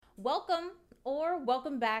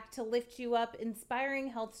Welcome back to Lift You Up Inspiring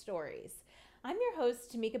Health Stories. I'm your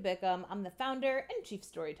host, Tamika Bickham. I'm the founder and chief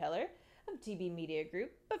storyteller of TB Media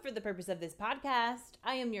Group, but for the purpose of this podcast,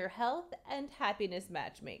 I am your health and happiness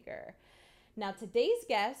matchmaker. Now, today's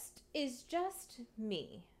guest is just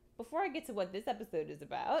me. Before I get to what this episode is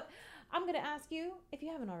about, I'm going to ask you, if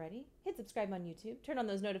you haven't already, hit subscribe on YouTube, turn on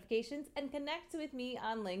those notifications, and connect with me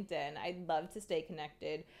on LinkedIn. I'd love to stay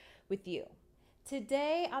connected with you.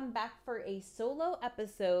 Today, I'm back for a solo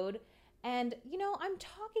episode, and, I'm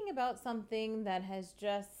talking about something that has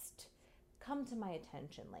just come to my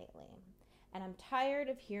attention lately, and I'm tired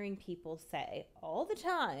of hearing people say all the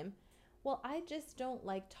time, well, I just don't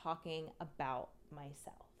like talking about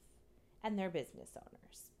myself and their business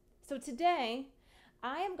owners. So today,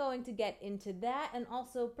 I am going to get into that and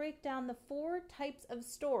also break down the 4 types of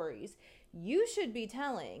stories you should be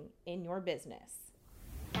telling in your business.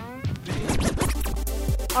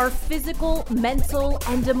 Our physical, mental,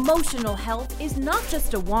 and emotional health is not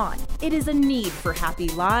just a want. It is a need for happy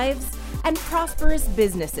lives and prosperous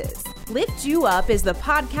businesses. Lift You Up is the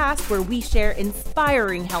podcast where we share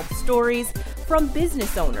inspiring health stories from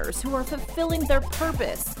business owners who are fulfilling their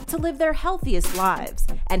purpose to live their healthiest lives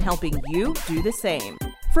and helping you do the same.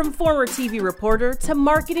 From former TV reporter to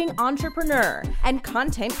marketing entrepreneur and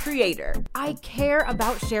content creator, I care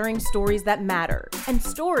about sharing stories that matter and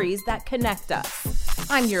stories that connect us.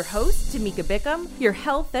 I'm your host, Tamika Bickham, your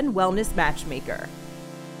health and wellness matchmaker.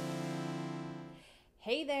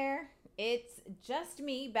 Hey there, it's just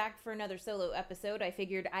me back for another solo episode. I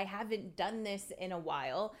figured I haven't done this in a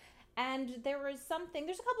while, and there's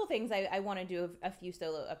a couple things I want to do a few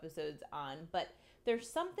solo episodes on, but there's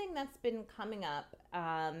something that's been coming up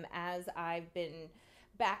as I've been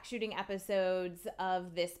back shooting episodes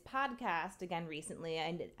of this podcast again recently.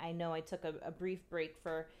 I know I took a brief break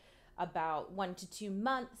for about 1 to 2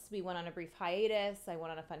 months. We went on a brief hiatus. I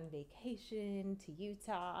went on a fun vacation to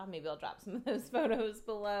Utah. Maybe I'll drop some of those photos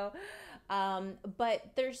below.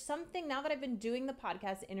 But there's something now that I've been doing the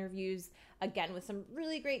podcast interviews again with some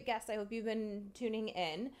really great guests. I hope you've been tuning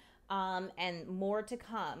in and more to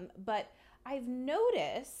come. But I've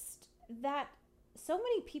noticed that so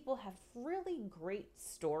many people have really great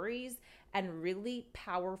stories and really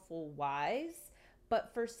powerful whys, but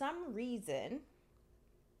for some reason,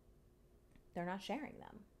 they're not sharing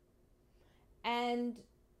them. And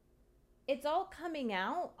it's all coming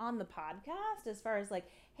out on the podcast as far as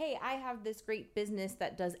like, hey, I have this great business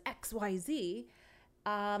that does XYZ.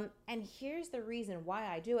 And here's the reason why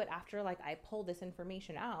I do it after I pull this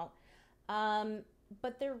information out.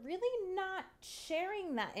 But they're really not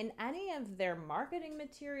sharing that in any of their marketing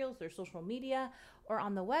materials, their social media, or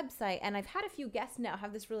on the website. And I've had a few guests now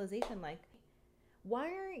have this realization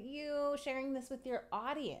why aren't you sharing this with your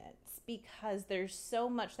audience? Because there's so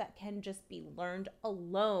much that can just be learned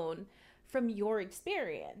alone from your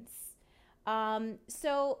experience.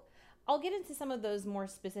 So I'll get into some of those more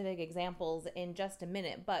specific examples in just a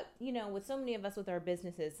minute. But, with so many of us with our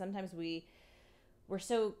businesses, sometimes we're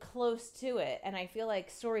so close to it. And I feel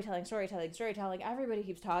like storytelling, everybody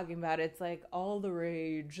keeps talking about it. It's like all the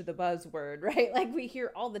rage, the buzzword, right? We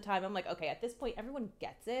hear all the time. I'm like, okay, at this point, everyone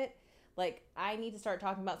gets it. I need to start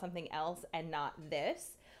talking about something else and not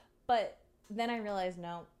this. But then I realized,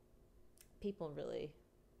 no, people really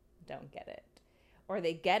don't get it. Or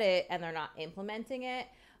they get it and they're not implementing it,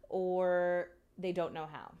 or they don't know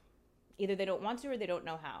how. Either they don't want to or they don't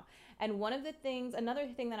know how. And another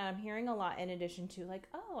thing that I'm hearing a lot in addition to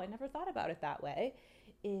oh, I never thought about it that way,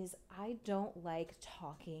 is I don't like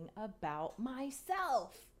talking about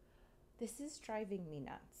myself. This is driving me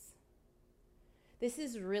nuts. This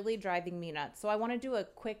is really driving me nuts. So I want to do a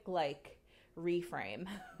quick reframe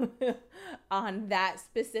on that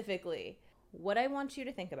specifically. What I want you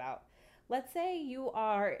to think about, let's say you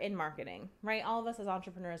are in marketing, right? All of us as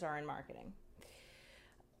entrepreneurs are in marketing.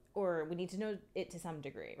 Or we need to know it to some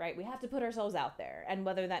degree, right? We have to put ourselves out there. And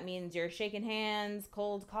whether that means you're shaking hands,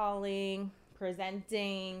 cold calling,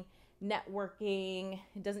 presenting, networking,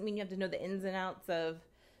 it doesn't mean you have to know the ins and outs of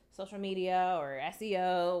social media or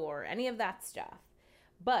SEO or any of that stuff.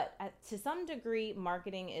 But to some degree,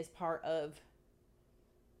 marketing is part of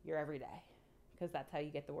your everyday, because that's how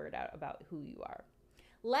you get the word out about who you are.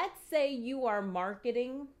 Let's say you are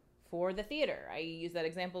marketing for the theater. I use that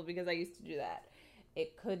example because I used to do that.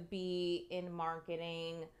 It could be in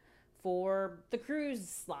marketing for the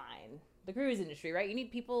cruise line, the cruise industry, right? You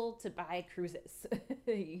need people to buy cruises.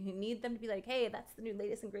 You need them to be like, hey, that's the new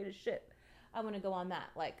latest and greatest shit. I want to go on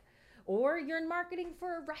that. Or you're in marketing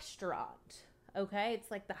for a restaurant. Okay, it's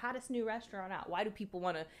the hottest new restaurant out. Why do people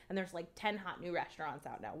want to, and there's 10 hot new restaurants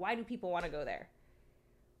out now. Why do people want to go there?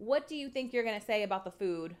 what do you think you're going to say about the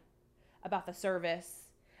food, about the service,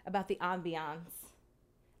 about the ambiance,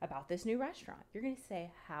 about this new restaurant? You're going to say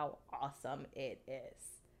how awesome it is,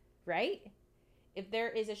 right? If there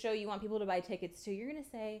is a show you want people to buy tickets to, you're going to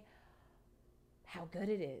say how good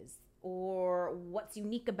it is, or what's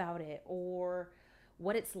unique about it, or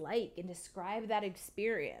what it's like, and describe that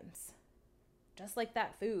experience. Just like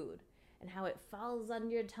that food, and how it falls on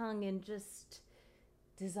your tongue and just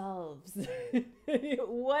dissolves.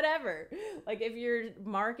 Whatever. Like if you're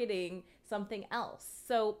marketing something else.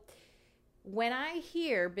 So when I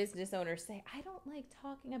hear business owners say, I don't like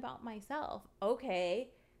talking about myself.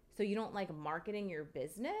 Okay, so you don't like marketing your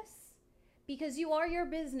business? Because you are your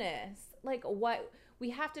business. Like, what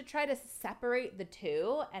we have to try to separate the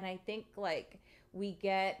two. And I think like we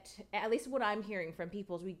get, at least what I'm hearing from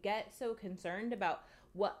people, is we get so concerned about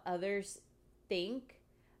what others think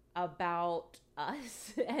about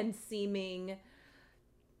us and seeming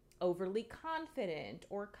overly confident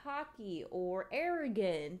or cocky or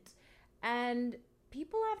arrogant. And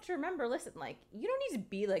people have to remember, listen, like, you don't need to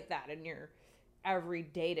be like that in your every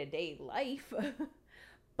day-to-day life.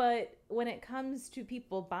 But when it comes to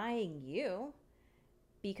people buying you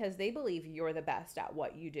because they believe you're the best at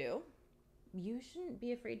what you do, you shouldn't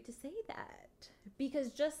be afraid to say that. Because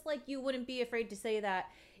just like you wouldn't be afraid to say that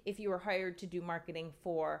if you were hired to do marketing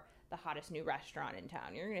for the hottest new restaurant in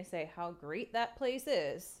town. You're going to say how great that place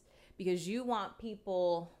is because you want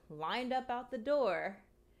people lined up out the door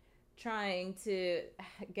trying to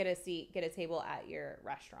get a seat, get a table at your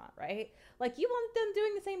restaurant, right? Like you want them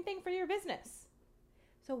doing the same thing for your business.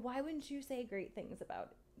 So why wouldn't you say great things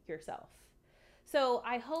about yourself? So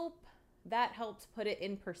I hope that helps put it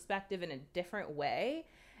in perspective in a different way,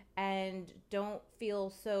 and don't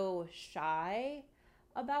feel so shy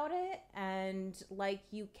about it and like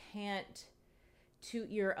you can't toot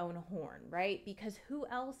your own horn, right? Because who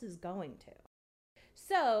else is going to?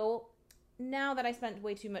 So now that I spent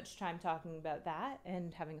way too much time talking about that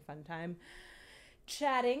and having a fun time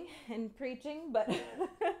chatting and preaching, but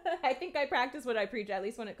I think I practice what I preach, at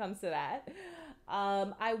least when it comes to that.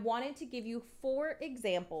 I wanted to give you 4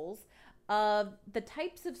 examples of the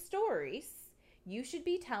types of stories you should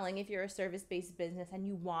be telling if you're a service-based business and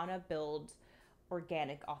you want to build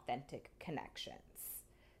organic, authentic connections.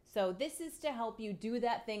 So this is to help you do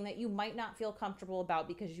that thing that you might not feel comfortable about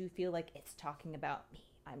because you feel like it's talking about me.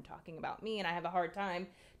 I'm talking about me and I have a hard time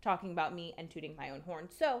talking about me and tooting my own horn.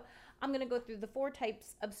 So I'm going to go through the 4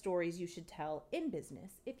 types of stories you should tell in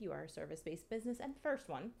business if you are a service-based business. And first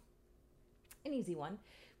one, an easy one,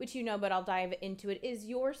 which you know, but I'll dive into it, is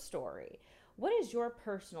your story. What is your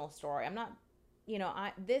personal story? I'm not,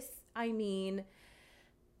 I mean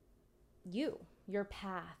you, your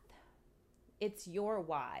path. It's your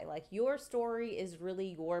why. Like your story is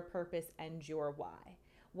really your purpose and your why.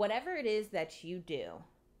 Whatever it is that you do,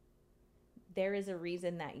 there is a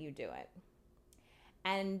reason that you do it.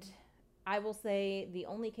 And I will say the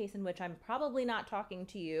only case in which I'm probably not talking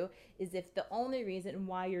to you is if the only reason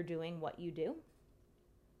why you're doing what you do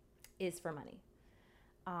is for money.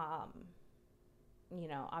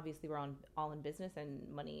 Obviously we're all in business and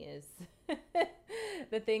money is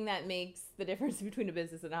the thing that makes the difference between a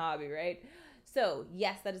business and a hobby, right? So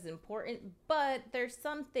yes, that is important, but there's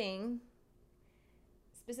something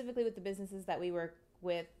specifically with the businesses that we work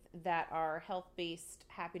with that are health-based,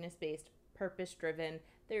 happiness-based, purpose-driven.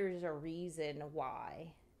 There's a reason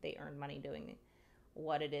why they earn money doing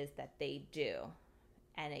what it is that they do.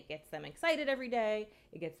 And it gets them excited every day.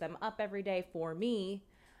 It gets them up every day. For me,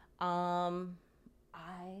 I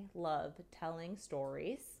love telling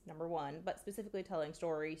stories, number one, but specifically telling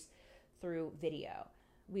stories through video.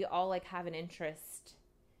 We all have an interest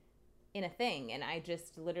in a thing, and I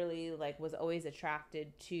just literally was always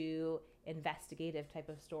attracted to investigative type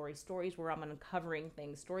of stories where I'm uncovering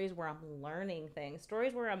things, stories where I'm learning things,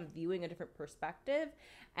 stories where I'm viewing a different perspective.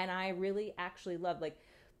 And I really actually love,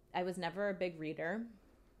 I was never a big reader.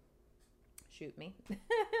 Shoot me.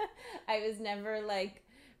 I was never I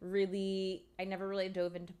never really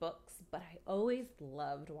dove into books, but I always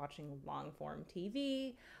loved watching long form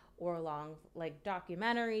TV or long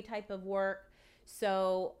documentary type of work.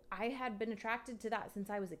 So I had been attracted to that since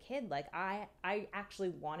I was a kid. I actually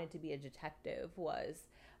wanted to be a detective, was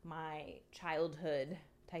my childhood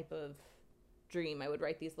type of dream. I would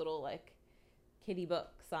write these little kiddie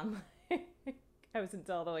books on I was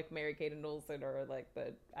into all the Mary-Kate and Olsen or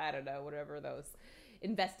I don't know, whatever those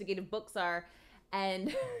investigative books are.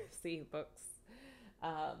 And see, books.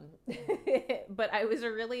 But I was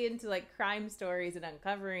really into crime stories and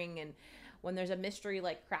uncovering, and when there's a mystery,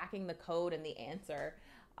 cracking the code and the answer.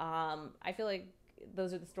 I feel like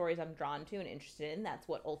those are the stories I'm drawn to and interested in. That's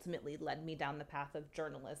what ultimately led me down the path of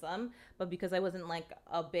journalism. But because I wasn't like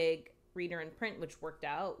a big reader in print, which worked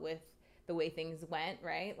out with the way things went,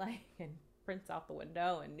 right? Like, and print's out the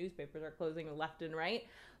window and newspapers are closing left and right.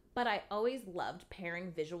 But I always loved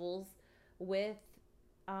pairing visuals with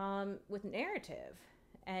narrative,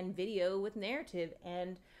 and video with narrative,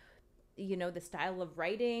 and the style of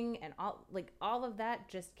writing and all of that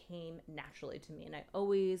just came naturally to me. And I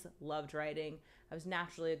always loved writing. I was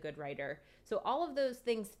naturally a good writer. So all of those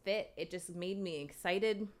things fit. It just made me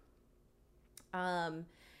excited. And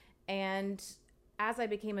as I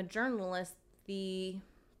became a journalist, the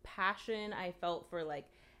passion I felt for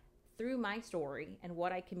through my story and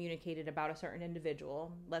what I communicated about a certain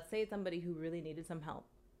individual, let's say it's somebody who really needed some help.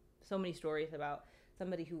 So many stories about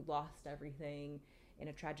somebody who lost everything in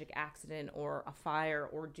a tragic accident or a fire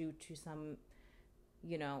or due to some,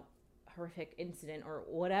 horrific incident or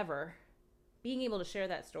whatever. Being able to share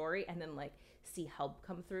that story and then see help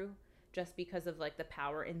come through just because of the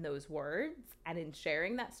power in those words and in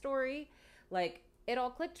sharing that story, it all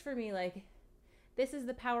clicked for me. This is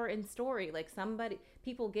the power in story.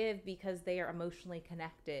 People give because they are emotionally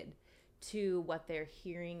connected to what they're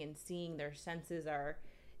hearing and seeing. Their senses are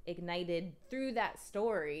ignited through that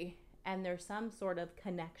story, and there's some sort of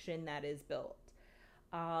connection that is built.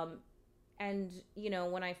 And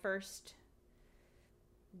when I first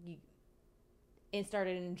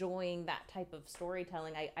started enjoying that type of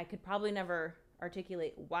storytelling, I could probably never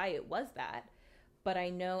articulate why it was that, but I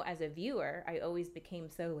know as a viewer, I always became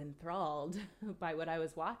so enthralled by what I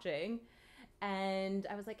was watching, and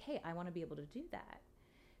I was like, hey, I want to be able to do that.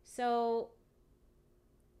 So,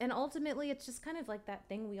 and ultimately, it's just kind of that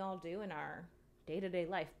thing we all do in our day-to-day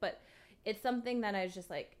life, but it's something that I was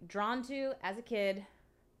just drawn to as a kid,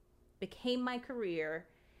 became my career,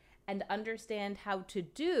 and understand how to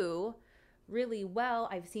do really well.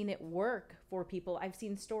 I've seen it work for people. I've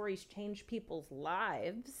seen stories change people's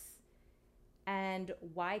lives. And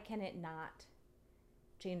why can it not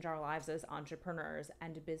change our lives as entrepreneurs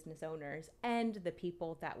and business owners and the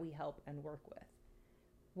people that we help and work with?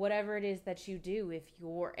 Whatever it is that you do, if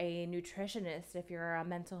you're a nutritionist, if you're a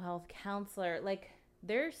mental health counselor,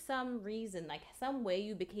 there's some reason, some way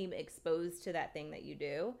you became exposed to that thing that you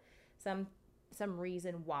do, some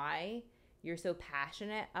reason why you're so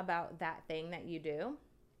passionate about that thing that you do,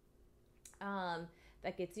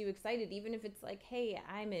 that gets you excited, even if it's hey,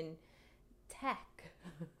 I'm in tech,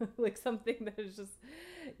 something that is just,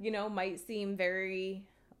 might seem very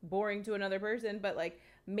boring to another person, but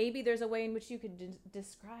maybe there's a way in which you could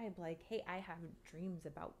describe hey, I have dreams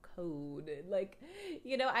about code.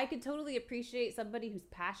 I could totally appreciate somebody who's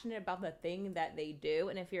passionate about the thing that they do.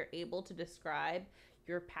 And if you're able to describe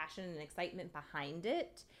your passion and excitement behind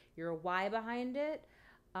it, your why behind it,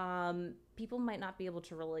 people might not be able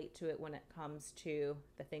to relate to it when it comes to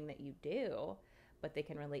the thing that you do, but they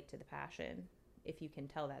can relate to the passion if you can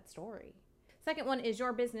tell that story. Second one is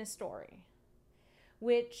your business story,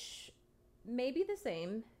 which may be the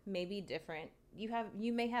same, may be different.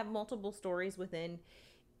 You may have multiple stories within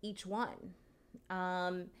each one.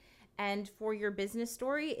 And for your business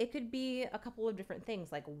story, it could be a couple of different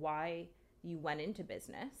things, like why you went into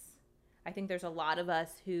business. I think there's a lot of us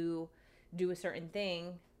who do a certain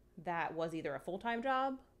thing that was either a full-time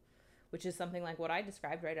job, which is something like what I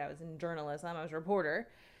described, right? I was in journalism, I was a reporter.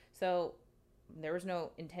 So there was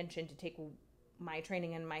no intention to take my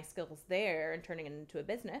training and my skills there and turning it into a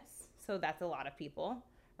business. So that's a lot of people,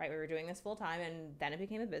 right? We were doing this full time and then it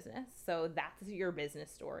became a business. So that's your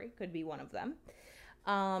business story, could be one of them.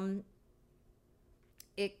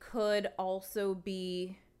 It could also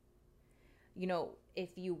be, if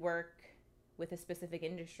you work with a specific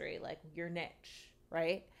industry, like your niche,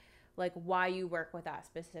 right? Like why you work with that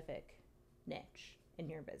specific niche in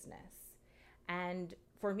your business. And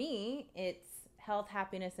for me, it's health,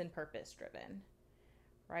 happiness, and purpose driven,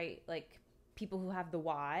 right? Like people who have the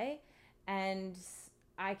why. And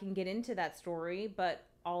I can get into that story, but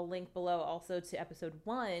I'll link below also to episode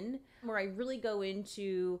 1, where I really go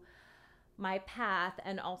into my path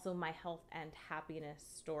and also my health and happiness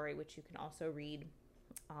story, which you can also read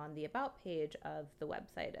on the about page of the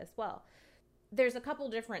website as well. There's a couple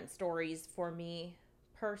different stories for me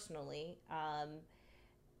personally,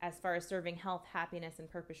 as far as serving health, happiness, and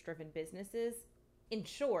purpose-driven businesses. In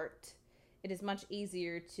short, it is much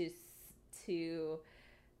easier to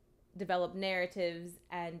develop narratives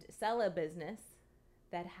and sell a business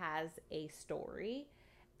that has a story,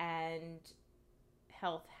 and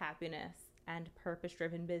health, happiness, and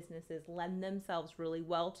purpose-driven businesses lend themselves really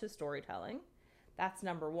well to storytelling. That's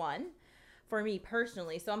number 1. for me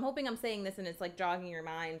personally. So I'm hoping I'm saying this and it's like jogging your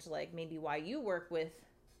mind, like maybe why you work with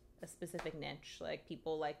a specific niche. Like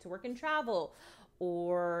people like to work in travel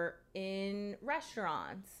or in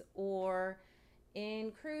restaurants or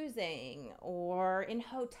in cruising or in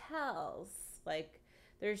hotels. Like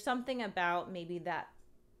there's something about maybe that,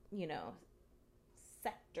 you know,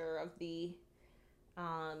 sector of the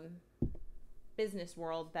business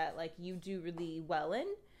world that like you do really well in.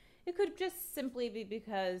 It could just simply be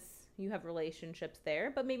because you have relationships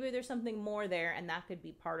there, but maybe there's something more there and that could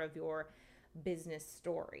be part of your business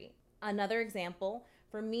story. Another example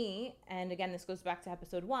for me, and again, this goes back to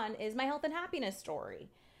episode 1, is my health and happiness story,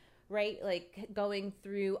 right? Like going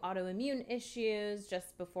through autoimmune issues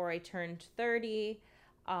just before I turned 30,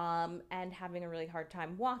 and having a really hard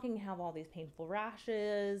time walking, have all these painful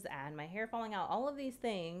rashes and my hair falling out, all of these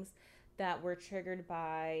things that were triggered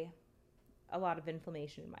by a lot of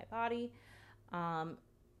inflammation in my body,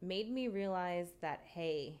 made me realize that,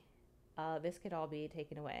 hey, this could all be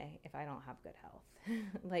taken away if I don't have good health.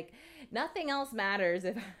 Like nothing else matters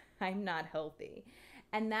if I'm not healthy.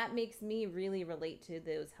 And that makes me really relate to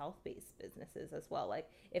those health-based businesses as well. Like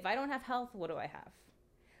if I don't have health, what do I have?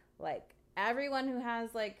 Like everyone who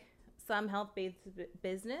has like some health-based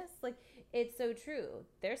business, like it's so true.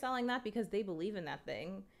 They're selling that because they believe in that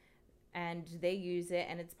thing and they use it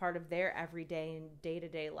and it's part of their everyday and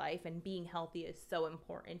day-to-day life. And being healthy is so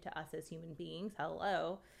important to us as human beings.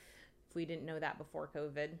 Hello. If we didn't know that before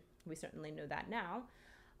COVID, we certainly know that now.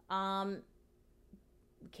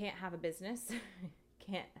 Can't have a business,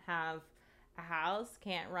 can't have a house,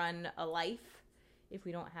 can't run a life if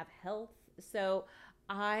we don't have health. So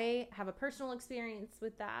I have a personal experience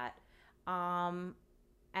with that.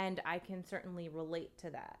 And I can certainly relate to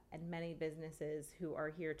that. And many businesses who are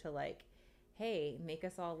here to like, hey, make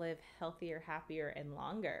us all live healthier, happier, and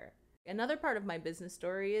longer. Another part of my business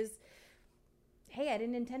story is, hey, I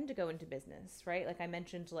didn't intend to go into business, right? Like I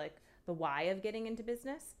mentioned, like the why of getting into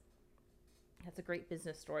business. That's a great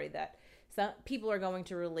business story that some people are going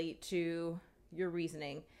to relate to your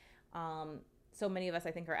reasoning. So many of us,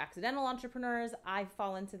 I think, are accidental entrepreneurs. I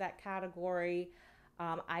fall into that category.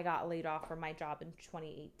 I got laid off from my job in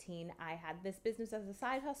 2018. I had this business as a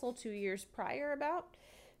side hustle 2 years prior about.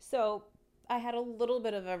 So I had a little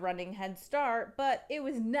bit of a running head start, but it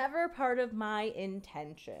was never part of my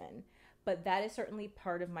intention. But that is certainly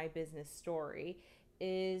part of my business story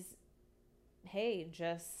is, hey,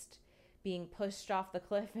 just being pushed off the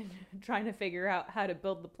cliff and trying to figure out how to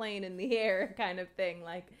build the plane in the air kind of thing,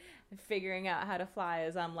 like figuring out how to fly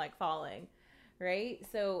as I'm like falling, right?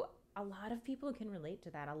 So a lot of people can relate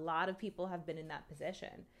to that. A lot of people have been in that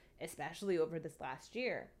position, especially over this last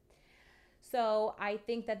year. So I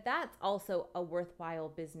think that that's also a worthwhile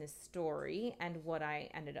business story. And what I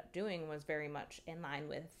ended up doing was very much in line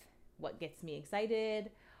with what gets me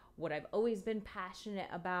excited, what I've always been passionate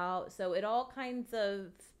about. So it all kinds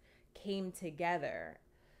of came together.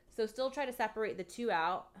 So still try to separate the two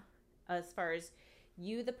out as far as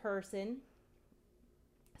you, the person,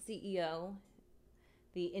 CEO,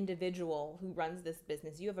 the individual who runs this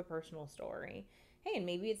business. You have a personal story. Hey, and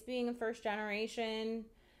maybe it's being a first generation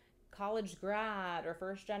college grad or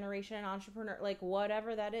first generation entrepreneur, like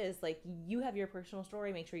whatever that is. Like you have your personal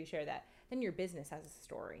story. Make sure you share that. Then your business has a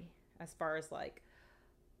story as far as like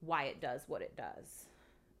why it does what it does.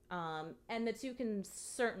 And the two can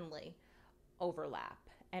certainly overlap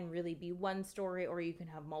and really be one story, or you can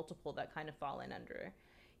have multiple that kind of fall in under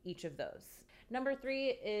each of those. Number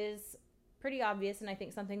 3 is pretty obvious, and I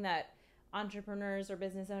think something that entrepreneurs or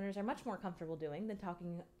business owners are much more comfortable doing than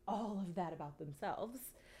talking all of that about themselves.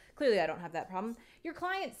 Clearly, I don't have that problem. Your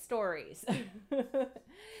clients' stories.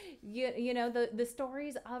 you know, the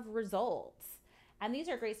stories of results. And these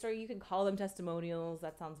are great stories. You can call them testimonials.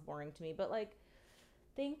 That sounds boring to me. But like,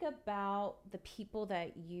 think about the people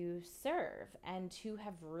that you serve and who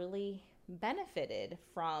have really benefited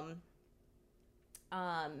from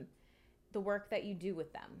the work that you do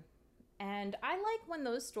with them. And I like when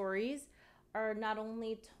those stories are not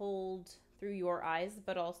only told through your eyes,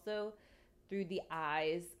 but also through the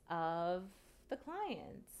eyes of the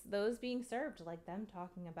clients, those being served, like them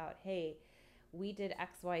talking about, hey, we did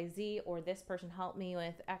XYZ, or this person helped me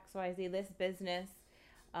with XYZ, this business,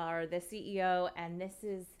 or the CEO, and this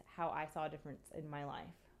is how I saw a difference in my life.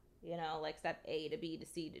 You know, like step A to B to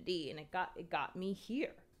C to D, and it got me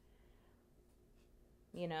here.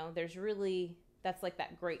 You know, there's really, that's like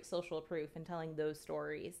that great social proof in telling those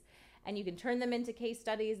stories. And you can turn them into case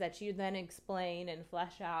studies that you then explain and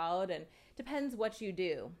flesh out, and depends what you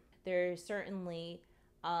do. There's certainly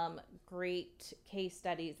great case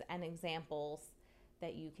studies and examples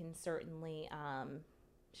that you can certainly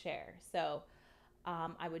share. So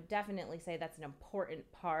I would definitely say that's an important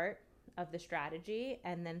part of the strategy,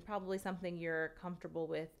 and then probably something you're comfortable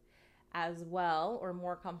with as well, or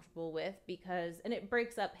more comfortable with, because, and it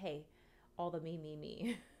breaks up, hey, all the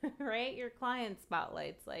me, right? Your client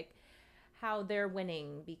spotlights, like how they're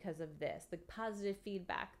winning because of this, the positive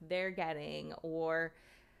feedback they're getting, or,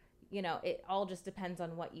 you know, it all just depends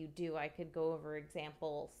on what you do. I could go over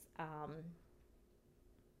examples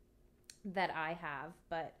that I have,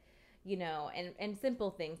 but you know, and simple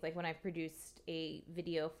things like when I've produced a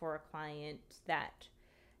video for a client that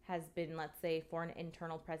has been, let's say, for an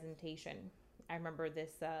internal presentation. I remember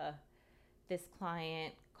this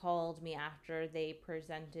client called me after they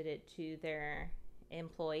presented it to their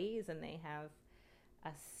employees, and they have a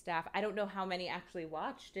staff. I don't know how many actually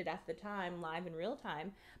watched it at the time, live in real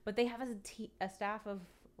time, but they have a staff of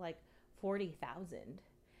like 40,000.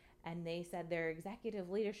 And they said their executive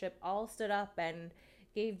leadership all stood up and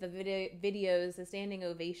gave the videos a standing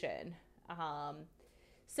ovation.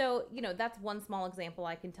 So, you know, that's one small example.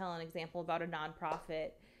 I can tell an example about a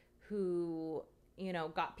nonprofit who, you know,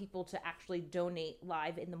 got people to actually donate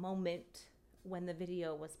live in the moment when the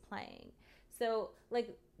video was playing. So,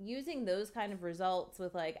 like, using those kind of results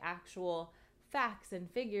with like actual facts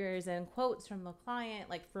and figures and quotes from the client,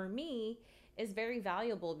 like for me, is very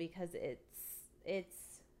valuable, because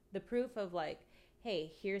it's the proof of like,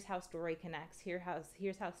 hey, here's how story connects, here's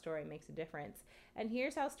how story makes a difference, and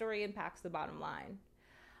here's how story impacts the bottom line.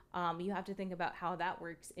 You have to think about how that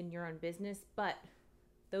works in your own business, but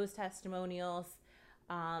those testimonials,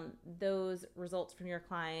 those results from your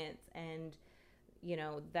clients, and you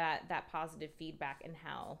know, that positive feedback, and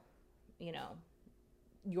how, you know,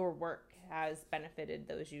 your work has benefited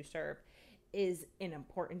those you serve, is an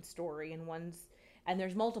important story, and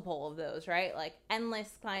there's multiple of those, right? Like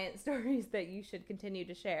endless client stories that you should continue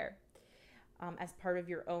to share as part of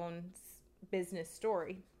your own business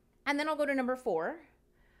story. And then I'll go to number 4,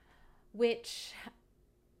 which,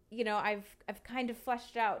 you know, I've kind of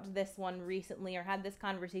fleshed out this one recently, or had this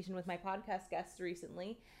conversation with my podcast guests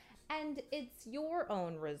recently, and it's your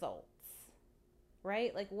own results,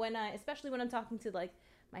 right? Like especially when I'm talking to like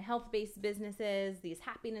my health-based businesses, these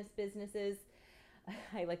happiness businesses,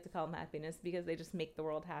 I like to call them happiness because they just make the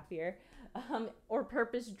world happier, or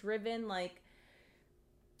purpose-driven, like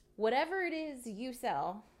whatever it is you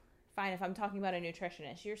sell. Fine, if I'm talking about a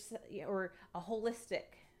nutritionist, or a holistic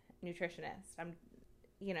nutritionist,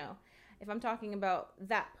 you know, if I'm talking about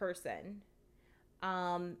that person,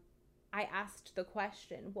 I asked the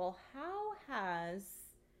question, well, how has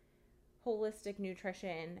holistic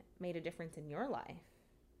nutrition made a difference in your life?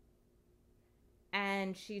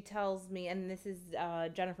 And she tells me, and this is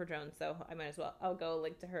Jennifer Jones, so I might as well, I'll go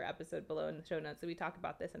link to her episode below in the show notes. So we talk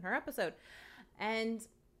about this in her episode. And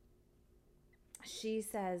she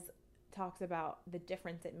talks about the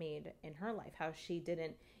difference it made in her life, how she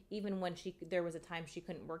didn't, even when there was a time she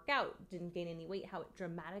couldn't work out, didn't gain any weight, how it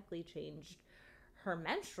dramatically changed her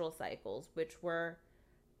menstrual cycles, which were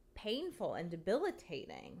painful and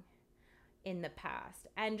debilitating in the past,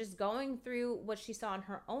 and just going through what she saw in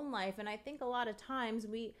her own life. And I think a lot of times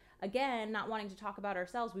we, again, not wanting to talk about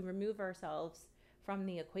ourselves, we remove ourselves from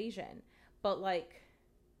the equation. But like,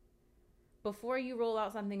 before you roll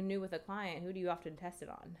out something new with a client, who do you often test it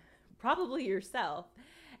on? Probably yourself.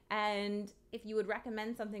 And if you would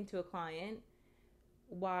recommend something to a client,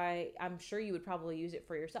 why, I'm sure you would probably use it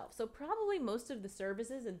for yourself. So probably most of the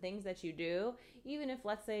services and things that you do, even if,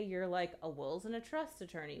 let's say, you're like a wills and a trust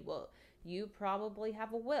attorney, well, you probably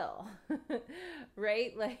have a will,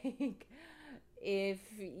 right? Like, if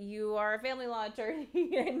you are a family law attorney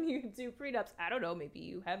and you do prenups, I don't know, maybe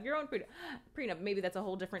you have your own prenup. Maybe that's a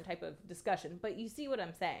whole different type of discussion, but you see what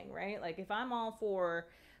I'm saying, right? Like, if I'm all for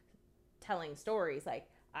telling stories, like,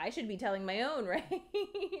 I should be telling my own, right?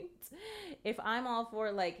 If I'm all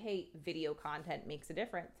for like, hey, video content makes a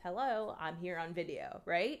difference. Hello, I'm here on video,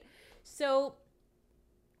 right? So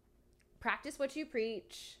practice what you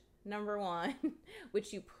preach, number 1,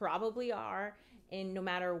 which you probably are in no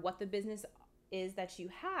matter what the business is that you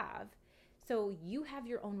have. So you have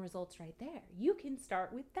your own results right there. You can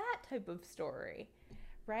start with that type of story,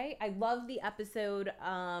 right? I love the episode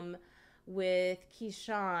with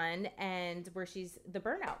Keyshawn, and where she's the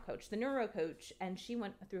burnout coach, the neuro coach, and she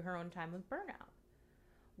went through her own time of burnout.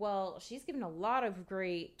 Well, she's given a lot of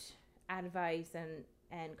great advice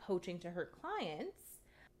and coaching to her clients.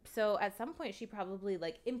 So at some point she probably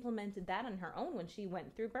like implemented that on her own when she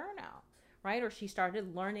went through burnout, right? Or she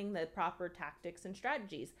started learning the proper tactics and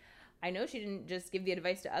strategies. I know she didn't just give the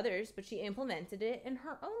advice to others, but she implemented it in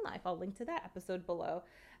her own life. I'll link to that episode below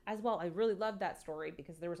as well. I really loved that story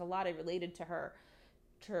because there was a lot I related to her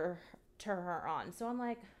to her on. So I'm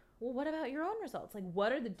like, well, what about your own results? Like,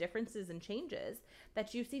 what are the differences and changes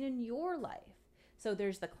that you've seen in your life? So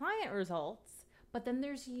there's the client results, but then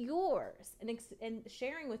there's yours, and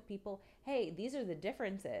sharing with people, hey, these are the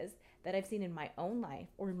differences that I've seen in my own life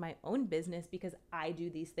or in my own business because I do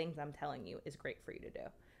these things I'm telling you is great for you to do.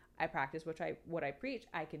 I practice what I preach.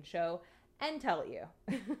 I can show and tell you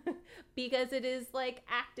because it is like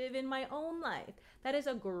active in my own life. That is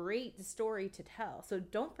a great story to tell. So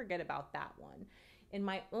don't forget about that one. In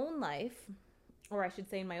my own life, or I should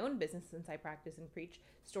say in my own business, since I practice and preach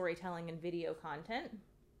storytelling and video content,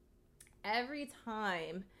 every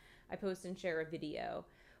time I post and share a video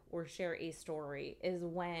or share a story is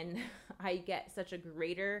when I get such a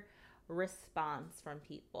greater response from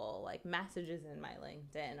people, like messages in my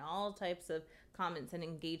LinkedIn, all types of comments and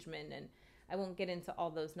engagement. And I won't get into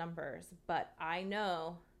all those numbers, but I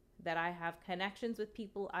know that I have connections with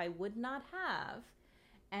people I would not have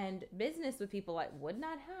and business with people I would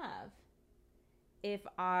not have if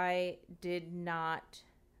I did not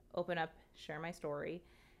open up, share my story,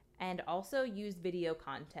 and also use video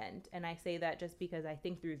content. And I say that just because I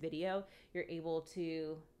think through video, you're able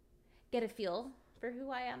to get a feel for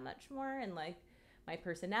who I am much more, and like my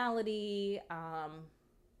personality,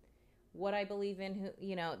 what I believe in, who,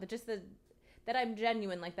 you know, that I'm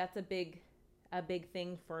genuine. Like that's a big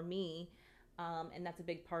thing for me. And that's a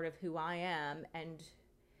big part of who I am. And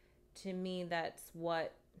to me, that's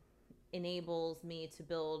what enables me to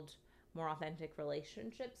build more authentic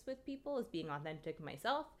relationships with people, is being authentic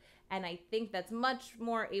myself. And I think that's much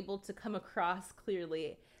more able to come across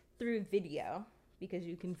clearly through video, because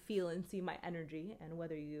you can feel and see my energy, and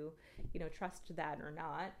whether you trust that or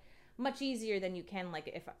not, much easier than you can like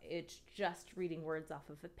if it's just reading words off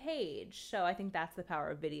of a page. So I think that's the power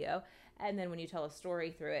of video. And then when you tell a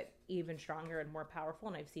story through it, even stronger and more powerful.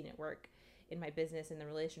 And I've seen it work in my business and the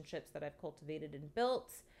relationships that I've cultivated and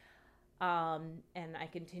built. And I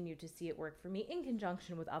continue to see it work for me in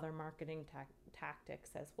conjunction with other marketing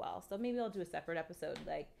tactics as well. So maybe I'll do a separate episode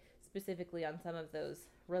like specifically on some of those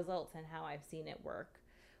results and how I've seen it work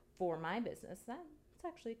for my business. That's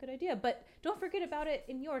actually a good idea. But don't forget about it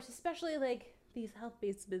in yours, especially like these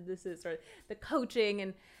health-based businesses or the coaching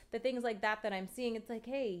and the things like that I'm seeing. It's like,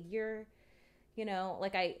 hey, you're,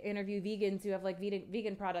 like I interview vegans who have like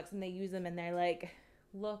vegan products and they use them and they're like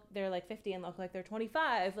 50 and look like they're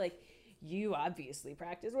 25. Like, you obviously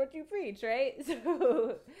practice what you preach, right?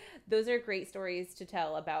 So those are great stories to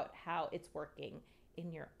tell about how it's working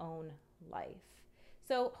in your own life.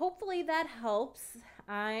 So hopefully that helps.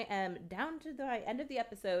 I am down to the end of the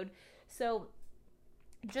episode. So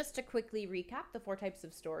just to quickly recap the 4 types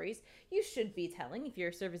of stories you should be telling if you're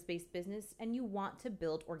a service-based business and you want to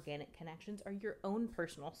build organic connections, or your own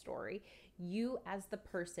personal story. You as the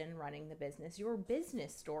person running the business. Your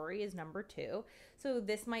business story is number 2. So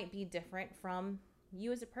this might be different from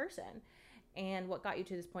you as a person and what got you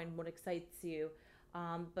to this point and what excites you.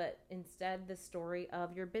 But instead the story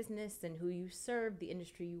of your business and who you serve, the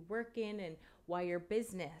industry you work in, and why your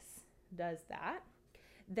business does that.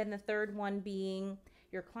 Then the third one being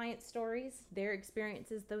your client stories, their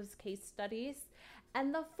experiences, those case studies.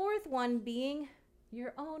 And the fourth one being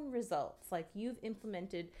your own results, like you've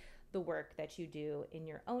implemented the work that you do in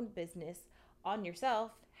your own business on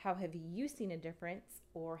yourself. How have you seen a difference,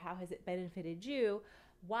 or how has it benefited you?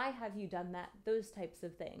 Why have you done that? Those types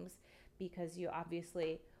of things, because you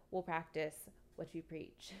obviously will practice what you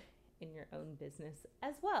preach in your own business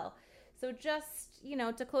as well. So just,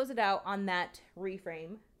 to close it out on that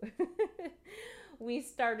reframe, we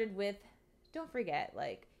started with, don't forget,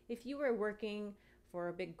 like if you were working for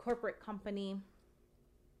a big corporate company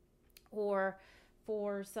or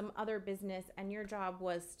for some other business and your job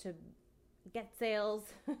was to get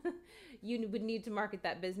sales, you would need to market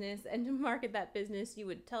that business. And to market that business, you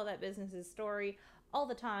would tell that business's story all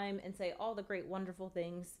the time and say all the great, wonderful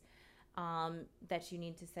things that you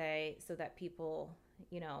need to say so that people,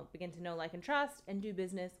 begin to know, like, and trust and do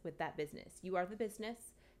business with that business. You are the business.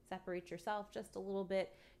 Separate yourself just a little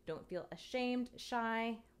bit. Don't feel ashamed,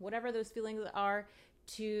 shy, whatever those feelings are,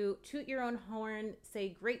 to toot your own horn, say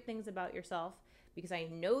great things about yourself, because I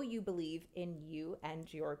know you believe in you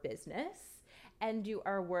and your business, and you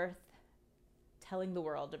are worth telling the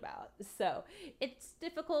world about. So it's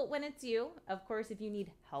difficult when it's you. Of course, if you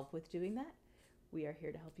need help with doing that, we are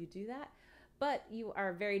here to help you do that. But you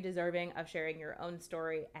are very deserving of sharing your own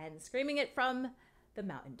story and screaming it from the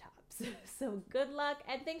mountaintops. So good luck,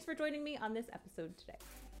 and thanks for joining me on this episode today.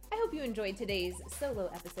 I hope you enjoyed today's solo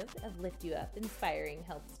episode of Lift You Up Inspiring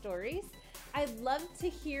Health Stories. I'd love to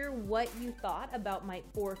hear what you thought about my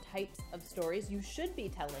 4 types of stories you should be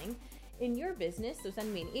telling in your business. So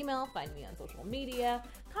send me an email, find me on social media,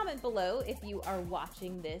 comment below if you are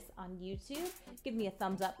watching this on YouTube. Give me a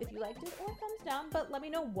thumbs up if you liked it, or a thumbs down, but let me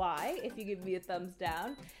know why if you give me a thumbs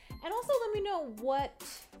down. And also let me know what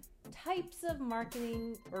types of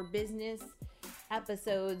marketing or business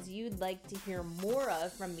episodes you'd like to hear more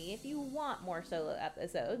of from me, if you want more solo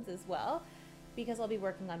episodes as well, because I'll be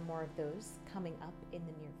working on more of those coming up in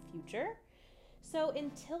the near future. So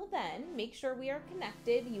until then, make sure we are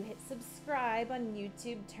connected. You hit subscribe on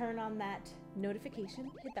YouTube, turn on that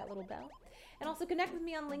notification, hit that little bell, and also connect with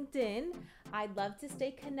me on LinkedIn. I'd love to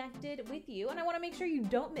stay connected with you, and I want to make sure you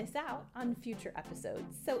don't miss out on future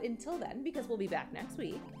episodes. So until then, because we'll be back next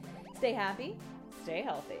week, stay happy, stay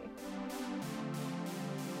healthy.